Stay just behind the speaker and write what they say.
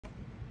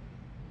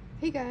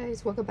Hey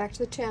guys, welcome back to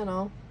the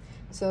channel.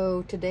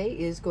 So today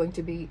is going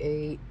to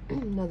be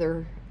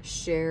another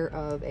share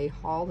of a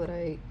haul that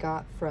I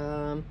got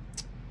from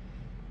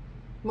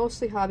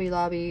mostly Hobby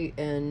Lobby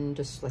and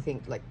just I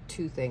think like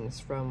 2 things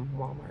from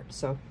Walmart.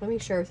 So let me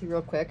share with you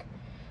real quick.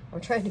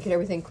 I'm trying to get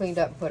everything cleaned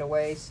up and put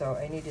away, so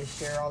I need to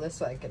share all this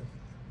so I can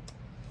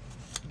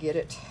get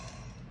it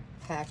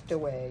packed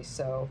away.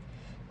 So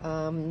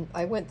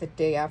I went the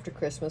day after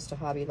Christmas to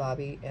Hobby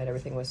Lobby and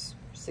everything was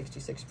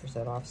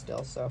 66% off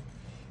still. So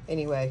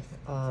anyway,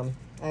 I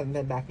haven't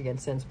been back again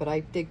since, but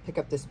I did pick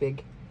up this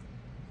big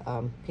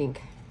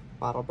pink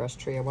bottle brush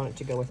tree. I want it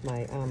to go with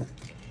my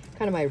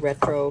kind of my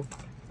retro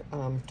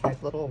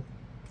type little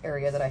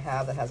area that I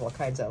have that has all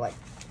kinds of like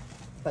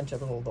a bunch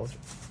of little those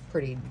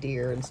pretty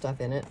deer and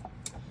stuff in it.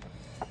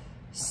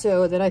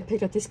 So then I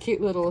picked up this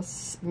cute little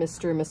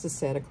Mr. and Mrs.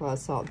 Santa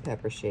Claus salt and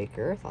pepper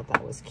shaker. I thought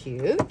that was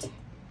cute.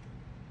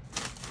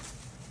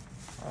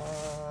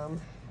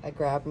 I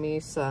grabbed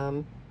me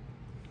some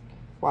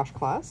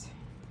washcloths.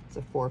 It's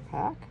a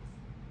 4-pack,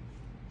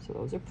 so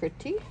those are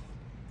pretty.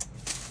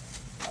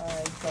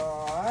 I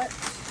got,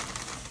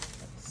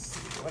 let's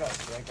see, what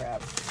else did I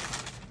grab?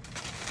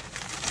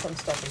 Some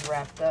stuff is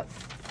wrapped up.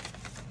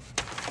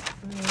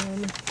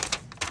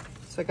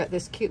 So I got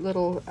this cute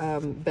little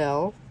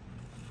bell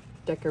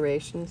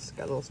decorations.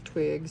 Got little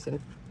twigs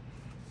and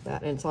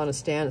that, and it's on a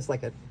stand. It's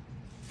like a,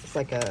 so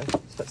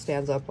it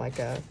stands up like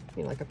a,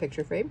 you know, like a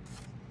picture frame.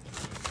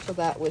 So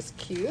that was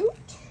cute.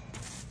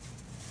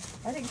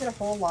 I didn't get a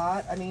whole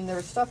lot. I mean, there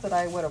was stuff that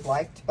I would have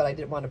liked, but I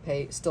didn't want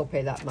to still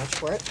pay that much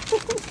for it.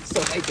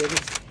 So I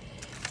didn't.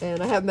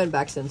 And I haven't been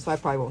back since, so I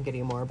probably won't get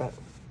any more, but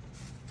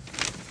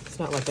it's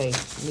not like I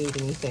need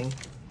anything.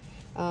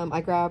 I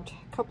grabbed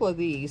a couple of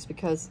these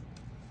because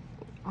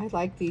I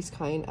like these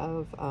kind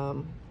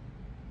of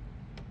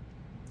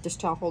dish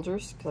towel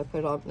holders, because I put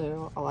it on, you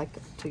know, I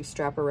like to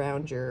strap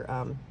around your,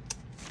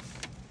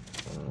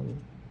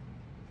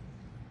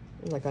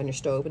 like on your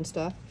stove and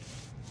stuff.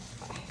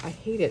 I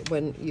hate it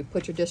when you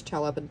put your dish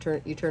towel up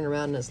and you turn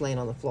around and it's laying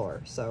on the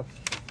floor. So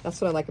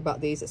that's what I like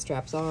about these. It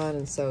straps on,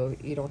 and so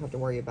you don't have to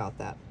worry about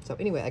that. So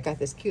anyway, I got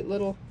this cute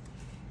little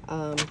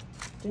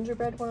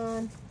gingerbread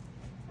one,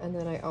 and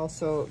then I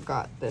also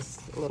got this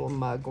little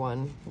mug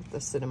one with the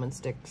cinnamon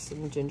sticks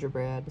and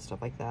gingerbread and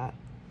stuff like that.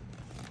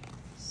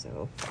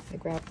 So I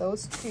grabbed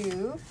those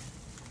 2.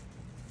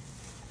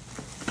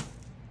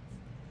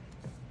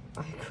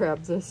 I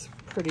grabbed this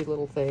pretty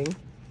little thing.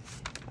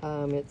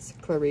 It's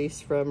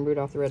Clarice from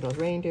Rudolph the Red-Nosed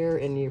Reindeer,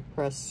 and you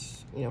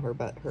press, you know,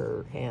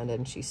 her hand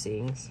and she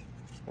sings,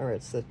 or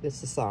it's the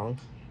song.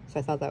 So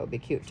I thought that would be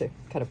cute to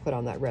kind of put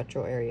on that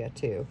retro area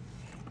too.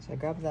 So I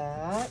grabbed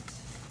that.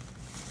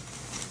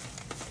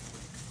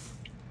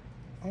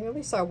 I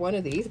only saw one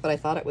of these, but I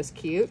thought it was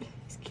cute.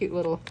 These cute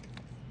little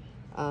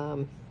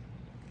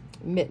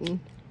mitten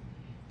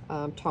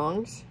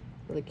tongs,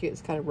 really cute.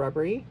 It's kind of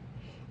rubbery.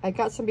 I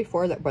got some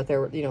before that, but they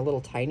were, you know,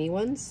 little tiny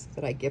ones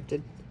that I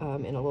gifted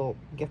in a little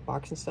gift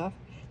box and stuff.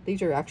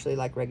 These are actually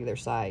like regular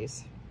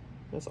size.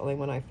 That's the only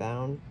one I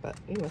found, but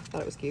anyway, I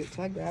thought it was cute,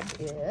 so I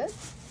grabbed it.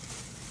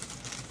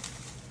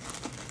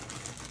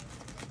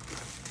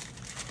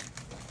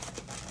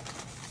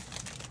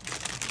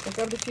 I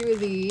grabbed a few of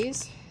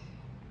these.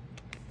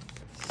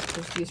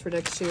 Just used for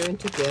next year and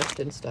to gift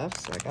and stuff,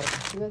 so I got a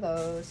few of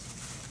those.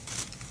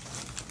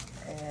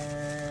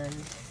 And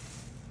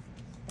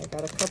I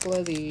got a couple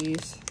of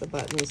these, the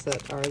buttons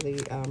that are the,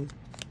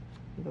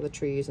 you know, the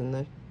trees and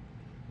the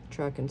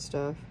truck and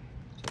stuff.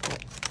 So I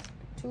got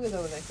 2 of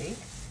those, I think.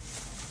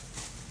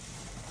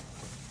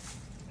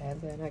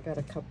 And then I got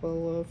a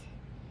couple of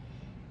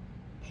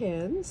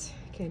pens,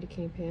 candy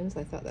cane pens.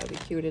 I thought that would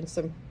be cute in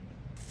some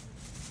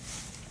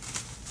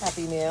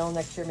Happy Meal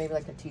next year, maybe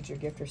like a teacher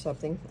gift or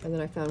something. And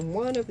then I found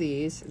one of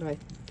these, and I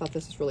thought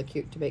this was really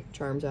cute to make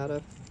charms out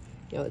of.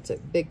 You know, it's a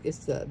big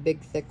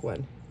thick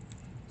one.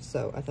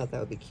 So I thought that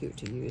would be cute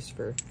to use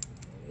for,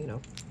 you know,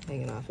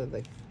 hanging off of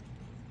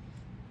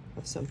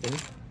something.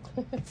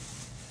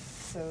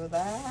 So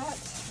that,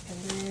 and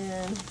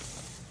then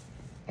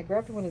I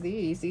grabbed one of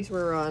these. These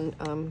were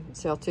on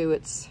sale too.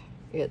 It's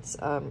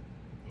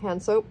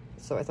hand soap,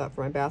 so I thought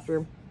for my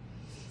bathroom.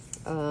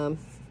 So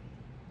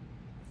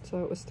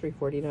it was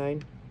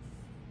 $3.49,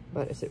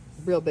 but it's a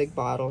real big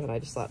bottle, and I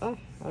just thought, I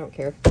don't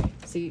care.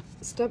 See,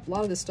 a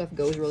lot of this stuff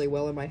goes really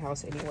well in my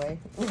house anyway,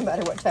 no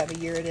matter what time of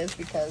year it is,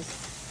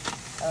 because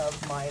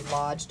of my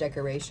lodge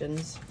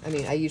decorations. I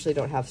mean, I usually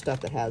don't have stuff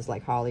that has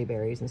like holly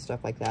berries and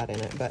stuff like that in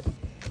it, but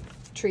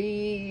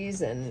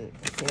trees and,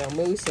 you know,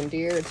 moose and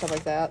deer and stuff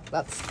like that,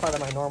 that's part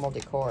of my normal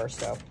decor.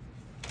 So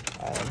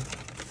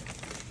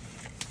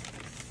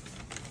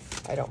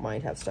I don't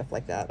mind have stuff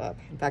like that up.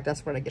 In fact,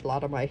 that's when I get a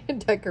lot of my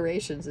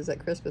decorations is at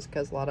Christmas,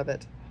 because a lot of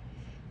it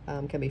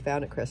can be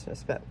found at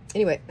Christmas. But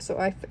anyway, so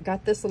I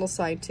got this little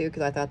sign too,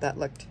 because I thought that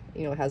looked,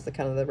 you know, has the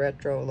kind of the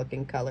retro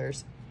looking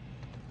colors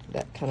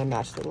that kind of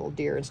match the little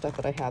deer and stuff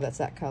that I have. That's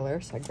that color.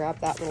 So I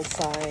grabbed that little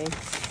sign,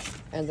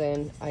 and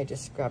then I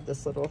just grabbed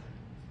this little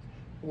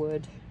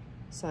wood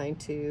sign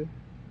too.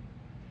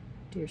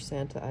 Dear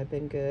Santa, I've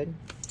been good.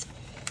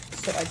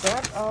 so I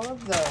grabbed all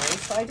of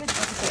those. So I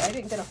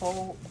didn't get a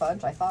whole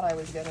bunch. I thought I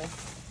was gonna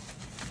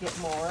get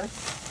more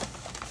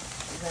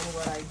than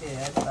what I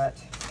did, but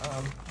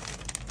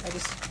I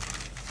just,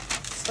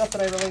 stuff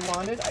that I really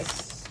wanted, I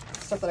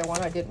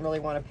didn't really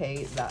want to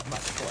pay that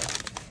much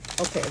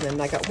for. Okay, and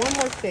then I got one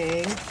more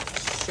thing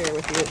to share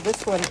with you.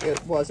 This one,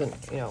 it wasn't,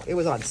 you know, it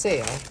was on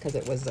sale because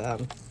it was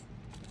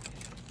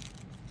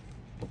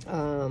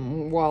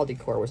wall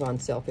decor was on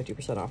sale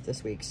 50% off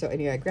this week. So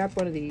anyway, I grabbed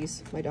one of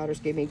these. My daughters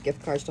gave me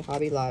gift cards to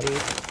Hobby Lobby,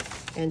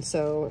 and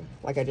so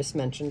like I just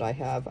mentioned, I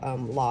have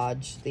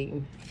lodge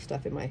theme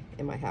stuff in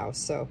my house.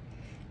 So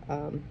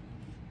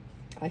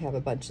I have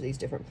a bunch of these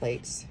different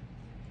plates.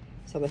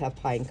 Some that have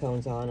pine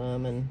cones on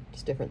them and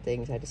just different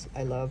things.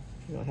 I love,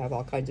 you know, have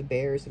all kinds of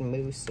bears and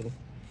moose and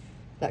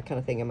that kind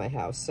of thing in my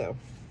house. So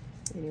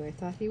anyway, I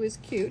thought he was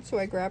cute, so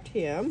I grabbed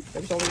him.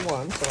 There was only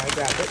one, so I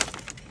grabbed it.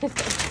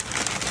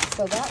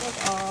 So that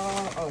was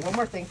all. Oh, one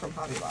more thing from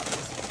Hobby Lobby. I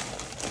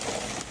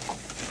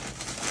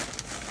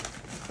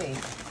think.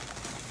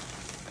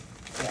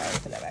 Yeah, I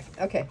put that back.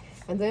 Okay,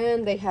 and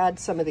then they had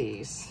some of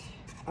these.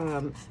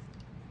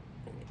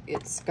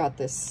 It's got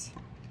this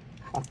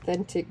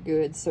authentic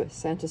goods, so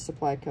Santa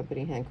Supply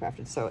Company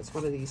handcrafted. So it's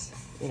one of these,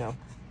 you know,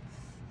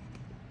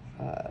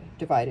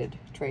 divided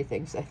tray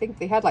things. I think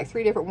they had like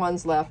 3 different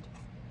ones left,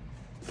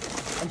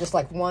 and just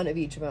like one of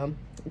each of them.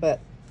 But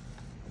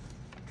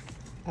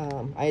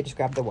I just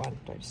grabbed the one.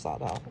 I just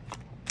thought, oh,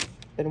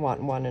 been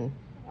wanting one, and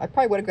I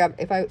probably would have grabbed,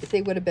 if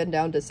they would have been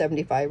down to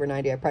 75 or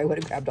 90, I probably would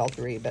have grabbed all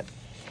 3. But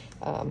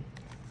at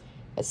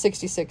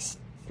 66%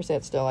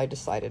 still, I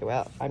decided,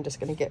 well, I'm just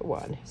going to get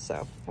one.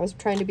 So I was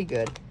trying to be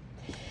good.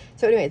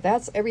 So anyway,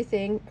 that's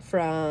everything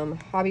from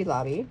Hobby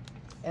Lobby.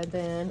 And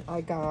then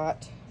I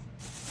got,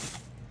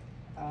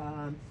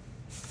 I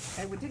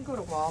didn't go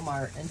to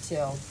Walmart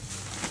until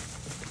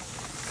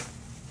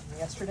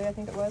yesterday, I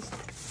think it was.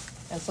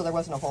 And so there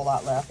wasn't a whole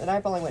lot left. And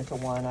I've only went to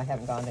one. I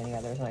haven't gone to any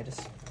others. And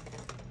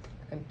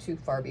I'm too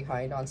far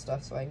behind on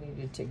stuff, so I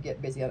needed to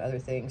get busy on other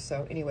things.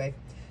 So anyway,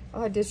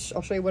 I'll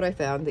show you what I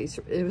found.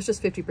 It was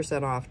just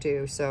 50% off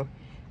too. So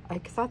I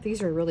thought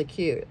these are really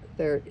cute.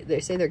 They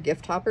say they're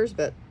gift toppers,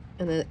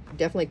 and then it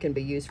definitely can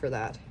be used for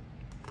that.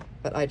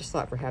 But I just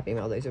thought for Happy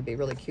Meal, these would be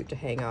really cute to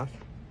hang off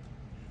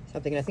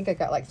something. And I think I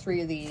got like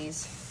 3 of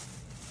these.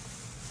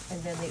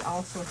 And then they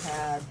also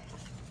had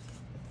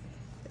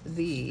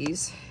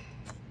these,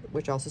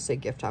 which also say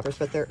gift toppers,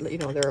 but they're, you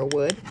know, they're a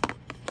wood.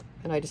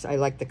 And I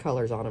like the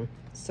colors on them.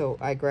 So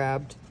I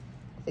grabbed,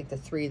 I think, the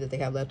 3 that they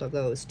have left of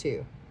those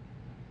too.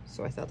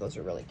 So I thought those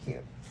were really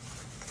cute.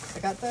 I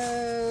got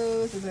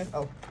those. And then,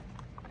 oh,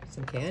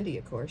 some candy,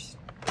 of course.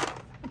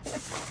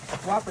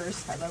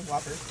 Whoppers. I love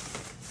Whoppers.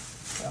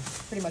 So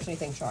pretty much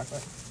anything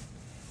chocolate.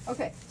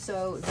 Okay,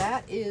 so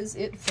that is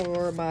it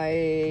for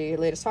my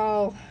latest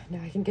haul.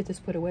 Now I can get this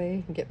put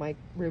away and get my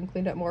room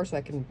cleaned up more so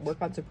I can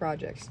work on some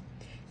projects.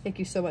 Thank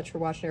you so much for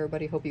watching,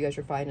 everybody. Hope you guys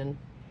are finding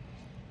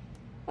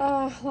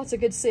lots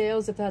of good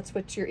sales if that's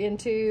what you're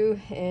into.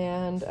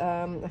 And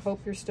I hope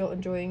you're still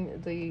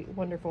enjoying the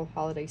wonderful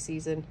holiday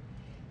season.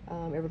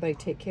 Everybody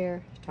take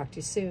care. Talk to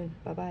you soon.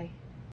 Bye-bye.